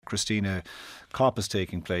Christina, COP is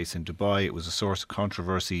taking place in Dubai. It was a source of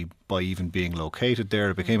controversy by even being located there.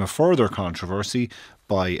 It became a further controversy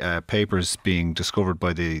by papers being discovered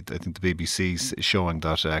by the BBC showing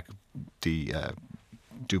that the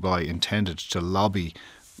Dubai intended to lobby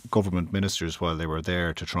government ministers while they were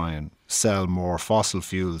there to try and sell more fossil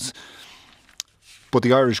fuels. But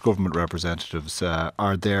the Irish government representatives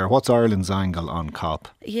are there. What's Ireland's angle on COP?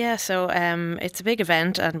 Yeah, so it's a big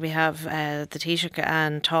event, and we have the Taoiseach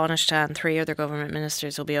and Taoiseach and 3 other government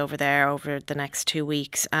ministers will be over there over the next 2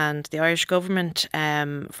 weeks. And the Irish government,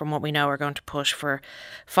 from what we know, are going to push for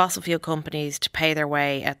fossil fuel companies to pay their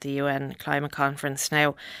way at the UN climate conference.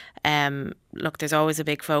 Now, look, there's always a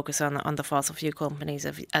big focus on the fossil fuel companies,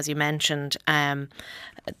 as you mentioned.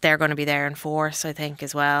 They're going to be there in force, I think,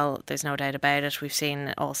 as well. There's no doubt about it. We've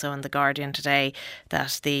seen also in The Guardian today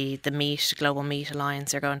that the Global Meat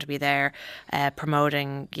Alliance are going to be there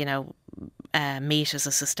promoting, meat as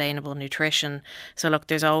a sustainable nutrition. So look,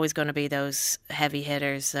 there's always going to be those heavy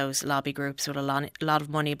hitters, those lobby groups with a lot of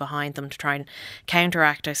money behind them to try and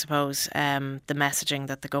counteract, I suppose, the messaging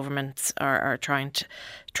that the governments are trying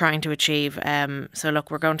to achieve. So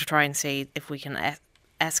look, we're going to try and see if we can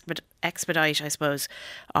expedite, I suppose,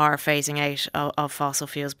 our phasing out of fossil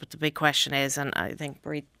fuels. But the big question is, and I think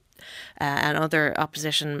Bríd and other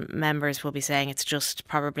opposition members will be saying it's just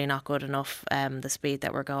probably not good enough, the speed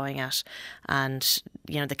that we're going at, and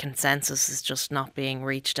the consensus is just not being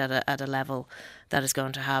reached at a level that is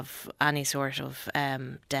going to have any sort of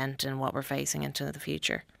dent in what we're facing into the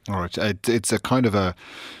future. All right,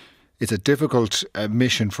 it's a difficult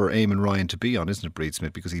mission for Eamon Ryan to be on, isn't it, Bríd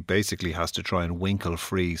Smith? Because he basically has to try and winkle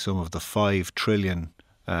free some of the $5 trillion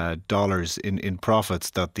in profits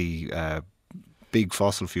that the big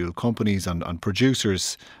fossil fuel companies and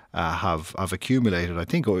producers have accumulated, I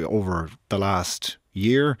think, over the last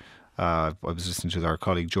year. I was listening to our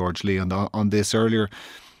colleague George Lee on this earlier.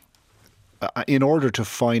 In order to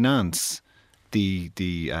finance the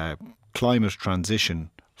climate transition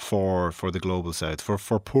for the global south,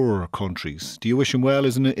 for poorer countries, do you wish him well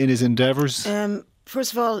in his endeavours?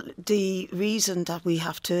 First of all, the reason that we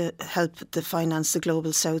have to help finance the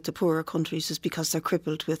global south, the poorer countries, is because they're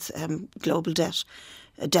crippled with global debt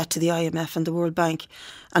to the IMF and the World Bank.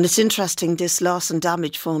 And it's interesting, this loss and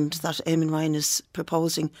damage fund that Eamon Ryan is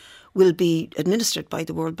proposing will be administered by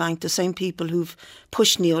the World Bank, the same people who've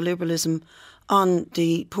pushed neoliberalism on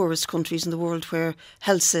the poorest countries in the world, where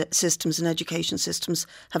health systems and education systems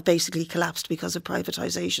have basically collapsed because of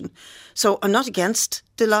privatisation. So I'm not against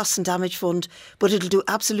the loss and damage fund, but it'll do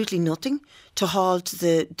absolutely nothing to halt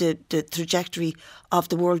the trajectory of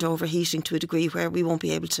the world overheating to a degree where we won't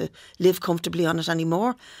be able to live comfortably on it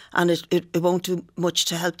anymore. And it won't do much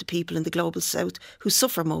to help the people in the global south who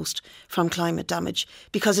suffer most from climate damage,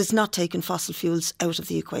 because it's not taking fossil fuels out of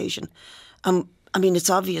the equation. It's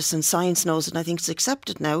obvious, and science knows it, and I think it's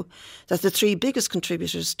accepted now, that the 3 biggest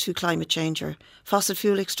contributors to climate change are fossil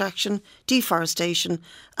fuel extraction, deforestation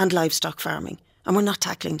and livestock farming. And we're not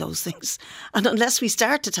tackling those things. And unless we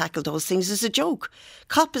start to tackle those things, it's a joke.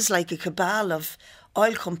 COP is like a cabal of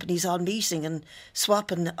oil companies all meeting and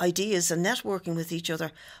swapping ideas and networking with each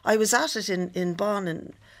other. I was at it in Bonn,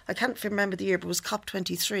 and I can't remember the year, but it was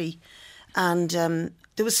COP28. And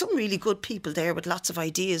there was some really good people there with lots of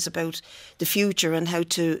ideas about the future and how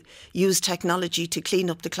to use technology to clean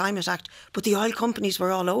up the Climate Act. But the oil companies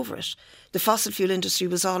were all over it. The fossil fuel industry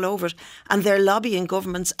was all over it. And they're lobbying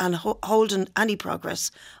governments and holding any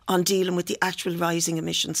progress on dealing with the actual rising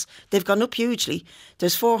emissions. They've gone up hugely.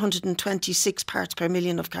 There's 426 parts per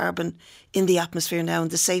million of carbon in the atmosphere now,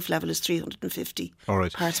 and the safe level is 350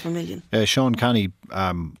 parts per million. Seán, Canney,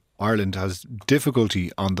 Ireland has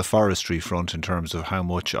difficulty on the forestry front in terms of how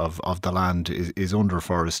much of the land is under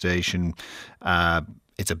forestation.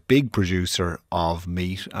 It's a big producer of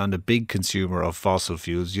meat and a big consumer of fossil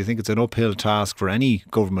fuels. Do you think it's an uphill task for any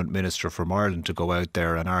government minister from Ireland to go out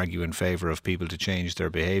there and argue in favour of people to change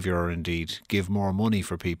their behaviour, or indeed give more money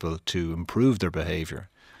for people to improve their behaviour?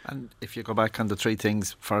 And if you go back on the 3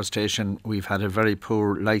 things, forestation, we've had a very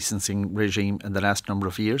poor licensing regime in the last number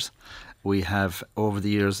of years. We have, over the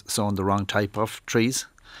years, sown the wrong type of trees,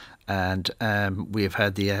 and we have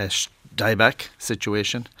had the dieback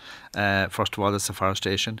situation. First of all, it's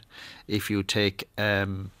afforestation. If you take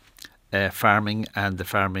farming, and the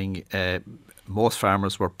farming, most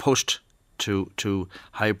farmers were pushed to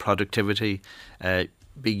high productivity,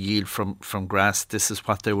 big yield from grass. This is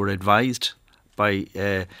what they were advised by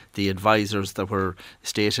the advisors that were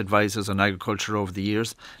state advisors on agriculture over the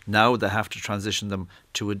years. Now they have to transition them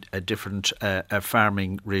to a different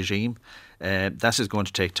farming regime. That is going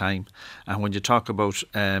to take time. And when you talk about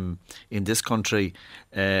in this country,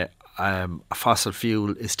 fossil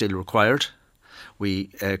fuel is still required. We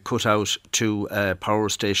cut out 2 power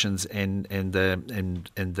stations in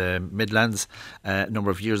the Midlands a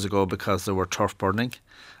number of years ago because they were turf burning.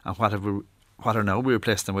 And what are now we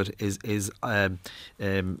replace them with is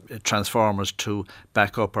transformers to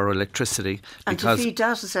back up our electricity. And to feed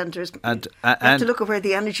data centres. And you have to look at where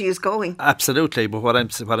the energy is going. Absolutely. But what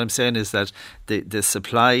I'm saying is that the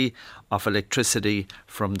supply of electricity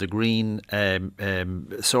from the green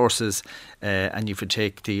sources, and if you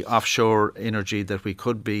take the offshore energy that we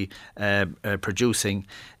could be producing,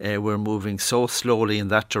 we're moving so slowly in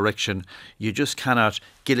that direction. You just cannot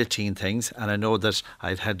guillotine things. And I know that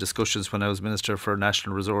I'd had discussions when I was Minister for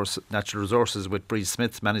Natural Resources with Bríd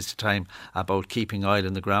Smith many a time about keeping oil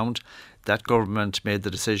in the ground. That government made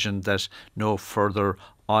the decision that no further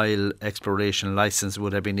oil exploration licence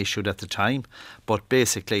would have been issued at the time. But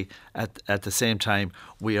basically, at the same time,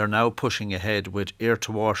 we are now pushing ahead with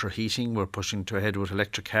air-to-water heating. We're pushing ahead with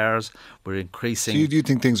electric cars. We're increasing. So you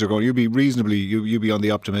think things are going? You'll be on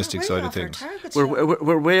the optimistic side of things.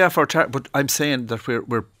 We're way off our target. But I'm saying that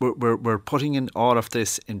we're putting in all of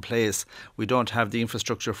this in place. We don't have the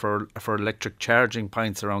infrastructure for electric charging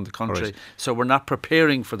points around the country. Right. So we're not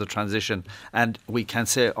preparing for the transition. And we can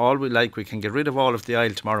say all we like. We can get rid of all of the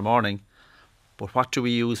oil tomorrow morning. But what do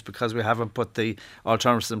we use because we haven't put the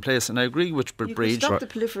alternatives in place? And I agree with Bríd. You can stop the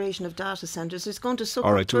proliferation of data centres. It's going to suck.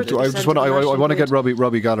 All right, I want to get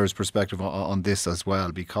Robbie Gallagher's perspective on this as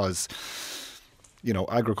well, because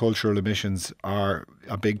agricultural emissions are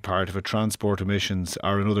a big part of it. Transport emissions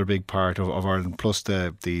are another big part of Ireland, plus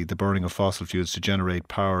the burning of fossil fuels to generate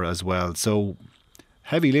power as well. So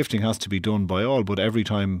heavy lifting has to be done by all, but every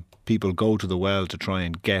time people go to the well to try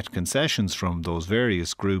and get concessions from those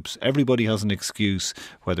various groups, everybody has an excuse,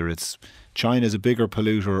 whether it's China's a bigger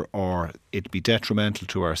polluter or it'd be detrimental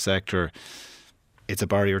to our sector. It's a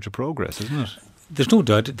barrier to progress, isn't it? There's no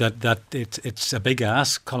doubt that it's a big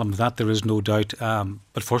ask, Colin, that there is no doubt.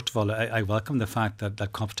 But first of all, I welcome the fact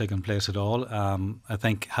that COP's taking place at all. I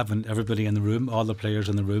think having everybody in the room, all the players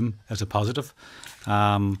in the room, is a positive.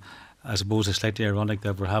 I suppose it's slightly ironic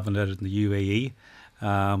that we're having it in the UAE.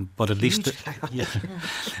 But at least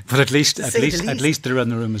at least they're in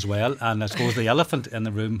the room as well. And I suppose the elephant in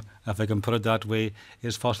the room, if I can put it that way,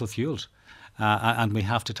 is fossil fuels, and we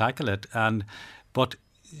have to tackle it. But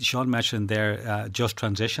Seán mentioned there, just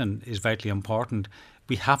transition is vitally important.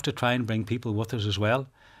 We have to try and bring people with us as well.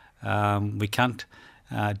 We can't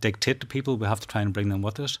dictate to people. We have to try and bring them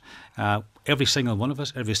with us. Every single one of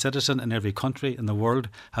us, every citizen in every country in the world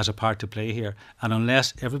has a part to play here. And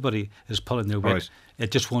unless everybody is pulling their weight, it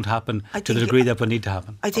just won't happen to the degree that we need to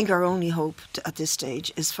happen. I think our only hope at this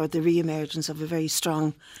stage is for the re-emergence of a very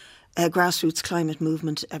strong grassroots climate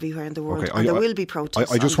movement everywhere in the world. And there will be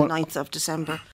protests on the 9th of December.